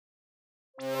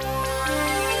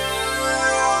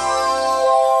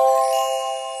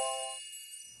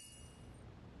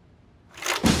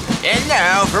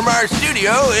now from our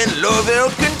studio in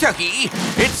Louisville, Kentucky,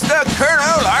 it's the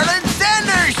Colonel Harland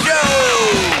Sanders Show!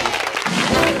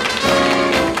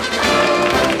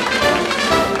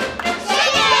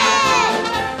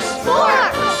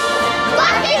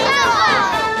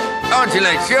 On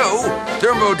tonight's show,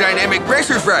 thermodynamic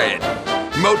pressure frying,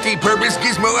 multi-purpose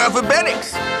gizmo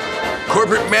alphabetics,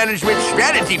 corporate management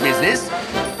strategy business,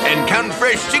 and counting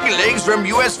fresh chicken legs from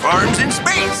U.S. farms in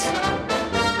space.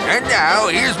 And now,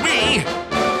 here's me,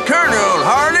 Colonel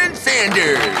Harland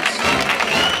Sanders.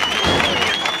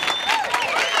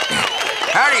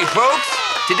 Howdy, folks.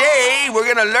 Today,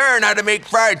 we're gonna learn how to make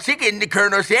fried chicken the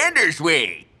Colonel Sanders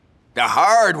way, the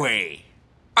hard way.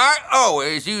 I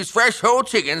always use fresh whole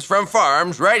chickens from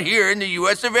farms right here in the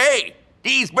US of A.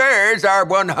 These birds are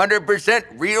 100%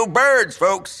 real birds,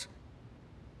 folks.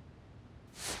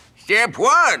 Step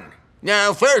 1.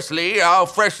 Now, firstly, I'll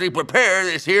freshly prepare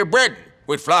this here breading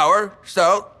with flour,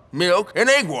 salt, milk, and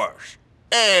egg wash.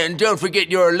 And don't forget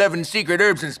your 11 secret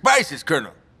herbs and spices,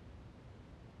 Colonel.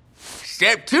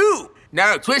 Step 2.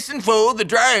 Now twist and fold the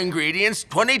dry ingredients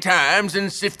 20 times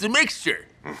and sift the mixture.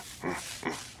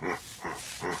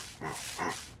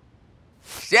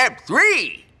 Step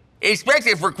 3, inspect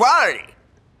it for quality.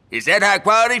 Is that high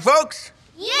quality, folks?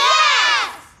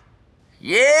 Yes!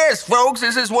 Yes, folks,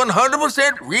 this is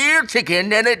 100% real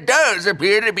chicken, and it does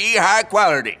appear to be high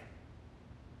quality.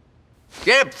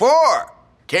 Step 4,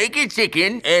 take your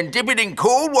chicken and dip it in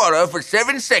cold water for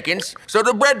 7 seconds so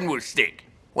the breading will stick.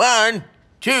 1,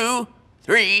 2,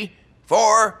 3,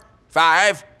 4,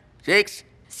 5, 6,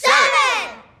 7.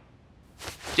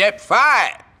 Step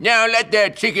 5. Now let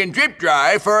that chicken drip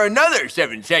dry for another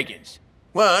 7 seconds.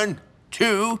 1,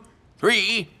 2,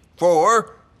 3,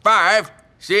 4, 5,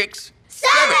 6,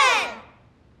 7.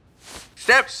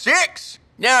 Step 6.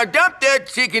 Now dump that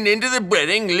chicken into the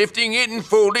breading, lifting it and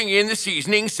folding in the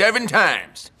seasoning 7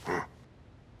 times.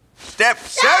 Step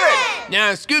 7.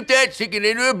 Now scoop that chicken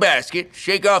into a basket,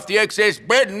 shake off the excess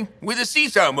breading with a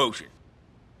seesaw motion.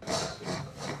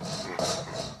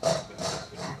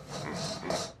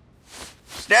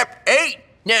 Step 8.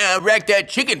 Now rack that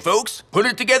chicken, folks. Put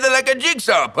it together like a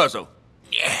jigsaw puzzle.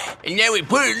 Yeah. And now we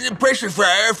put it in the pressure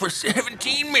fryer for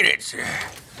 17 minutes.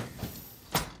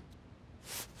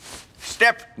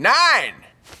 Step 9.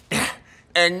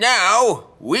 And now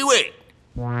we wait.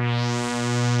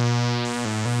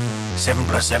 7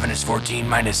 plus 7 is 14,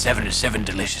 minus 7 is 7,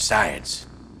 delicious science.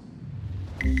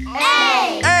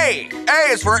 A! A!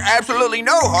 A is for absolutely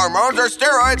no hormones or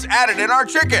steroids added in our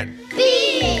chicken.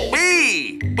 B!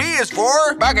 B! B is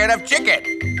for bucket of chicken.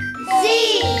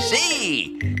 C!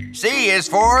 C! C is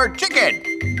for chicken.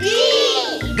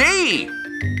 D! D!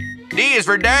 D is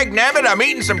for dagnabbit, I'm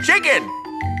eating some chicken.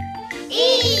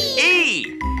 E!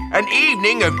 E! An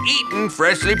evening of eating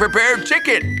freshly prepared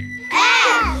chicken.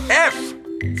 F! F!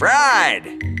 Fried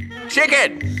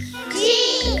chicken.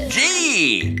 G!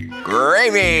 G!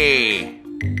 Gravy.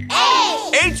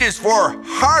 H! H is for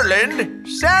Harland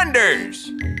Sanders.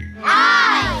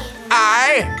 I!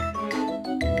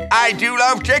 I do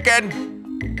love chicken.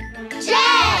 J!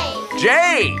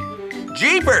 J!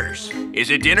 Jeepers. Is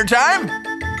it dinner time?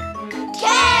 K!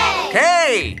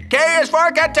 K! K is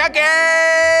for Kentucky!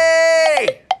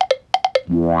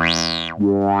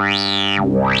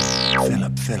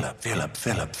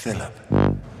 Philip.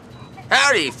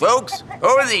 Howdy, folks.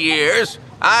 Over the years,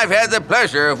 I've had the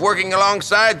pleasure of working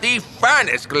alongside the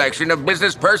finest collection of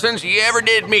business persons you ever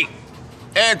did meet.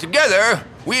 And together,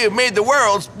 we have made the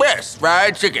world's best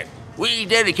fried chicken. We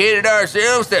dedicated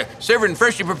ourselves to serving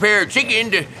freshly prepared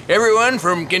chicken to everyone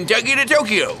from Kentucky to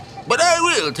Tokyo. But I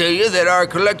will tell you that our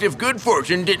collective good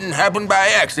fortune didn't happen by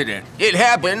accident. It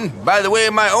happened by the way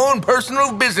of my own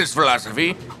personal business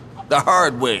philosophy, the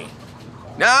hard way.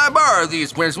 Now, I borrowed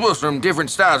these principles from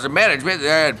different styles of management that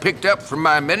I had picked up from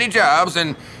my many jobs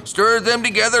and stirred them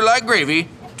together like gravy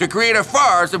to create a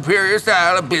far superior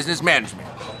style of business management.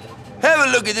 Have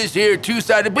a look at this here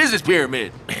two-sided business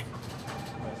pyramid.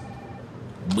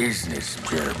 Business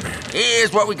pyramid.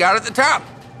 Here's what we got at the top.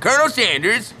 Colonel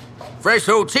Sanders, fresh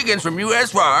whole chickens from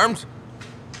U.S. farms,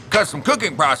 custom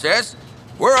cooking process,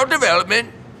 world development,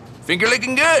 finger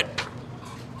licking good.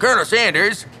 Colonel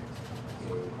Sanders,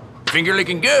 finger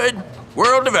licking good,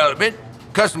 world development,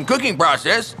 custom cooking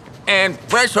process, and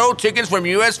fresh whole chickens from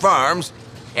U.S. farms,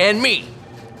 and me,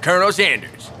 Colonel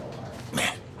Sanders.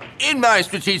 In my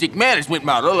strategic management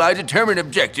model, I determine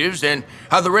objectives and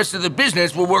how the rest of the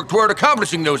business will work toward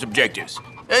accomplishing those objectives.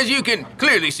 As you can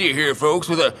clearly see here, folks,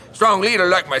 with a strong leader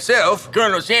like myself,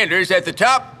 Colonel Sanders at the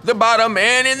top, the bottom,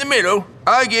 and in the middle,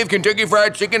 I give Kentucky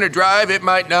Fried Chicken a drive it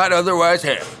might not otherwise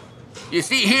have. You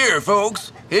see here,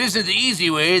 folks, It isn't the easy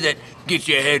way that gets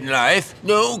you ahead in life.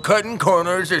 No cutting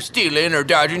corners or stealing or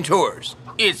dodging chores.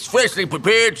 It's freshly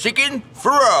prepared chicken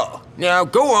for all. Now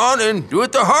go on and do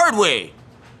it the hard way.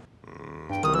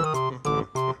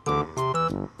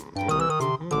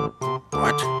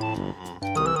 What?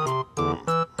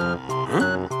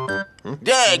 Huh?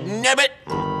 Dagnabbit!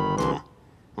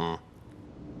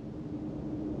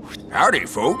 Howdy,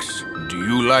 folks. Do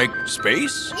you like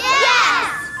space?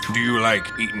 Yes! Do you like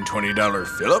eating $20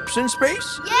 fill-ups in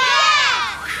space?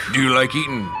 Yes! Do you like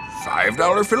eating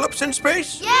 $5 fill-ups in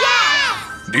space?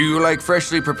 Yes! Do you like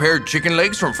freshly prepared chicken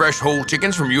legs from fresh whole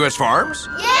chickens from U.S. farms?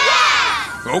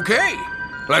 Yes! Okay,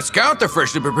 let's count the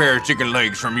freshly prepared chicken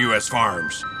legs from U.S.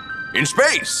 farms. In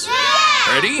space. Yes!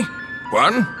 Ready?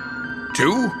 1,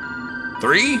 2,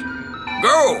 3,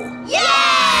 go!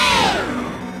 Yay!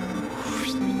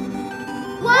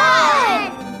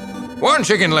 1, 1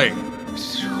 chicken leg.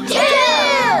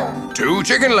 2. 2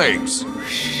 chicken legs.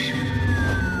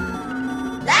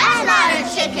 That's not a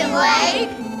chicken leg.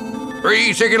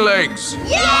 3 chicken legs.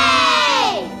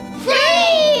 Yay!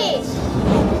 3.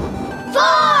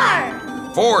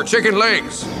 4. 4 chicken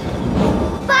legs. 5.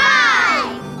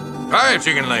 5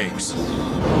 chicken legs.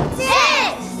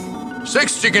 6.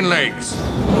 6 chicken legs.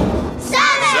 7.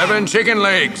 7 chicken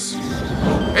legs.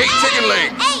 8 chicken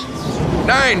legs.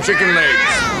 9 chicken legs.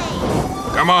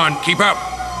 Come on, keep up.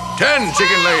 10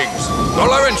 chicken legs.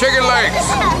 11 chicken legs.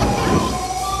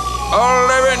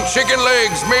 11 chicken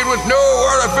legs made with no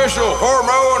artificial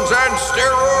hormones and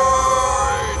steroids.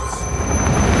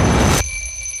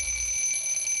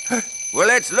 Well,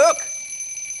 let's look.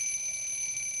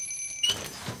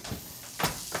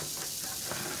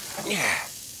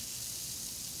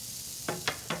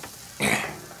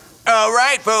 All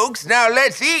right, folks, now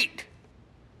let's eat.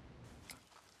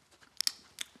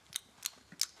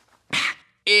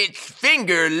 It's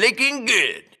finger-licking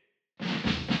good.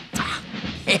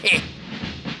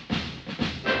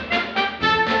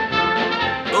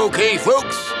 Okay,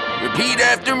 folks, repeat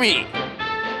after me.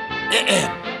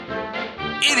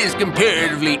 It is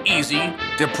comparatively easy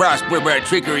to prosper by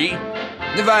trickery,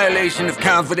 the violation of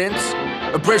confidence,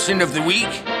 oppression of the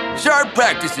weak, sharp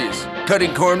practices,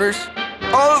 cutting corners,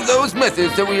 all of those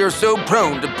methods that we are so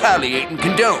prone to palliate and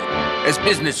condone as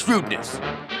business shrewdness.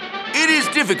 It is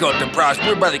difficult to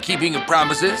prosper by the keeping of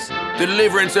promises, the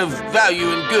deliverance of value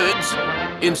and goods,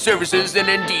 in services and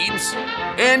in deeds,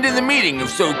 and in the meeting of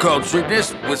so-called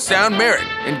shrewdness with sound merit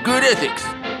and good ethics.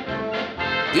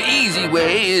 The easy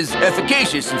way is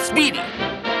efficacious and speedy.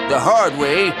 The hard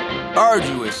way,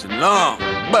 arduous and long.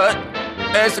 But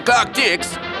as the clock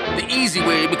ticks, the easy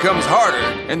way becomes harder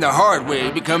and the hard way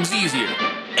becomes easier.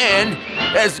 And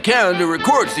as the calendar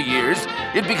records the years,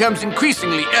 it becomes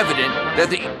increasingly evident that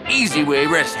the easy way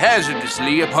rests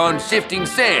hazardously upon shifting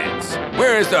sands,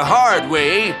 whereas the hard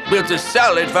way builds a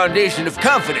solid foundation of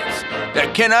confidence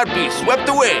that cannot be swept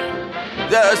away.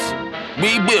 Thus,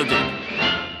 we build it.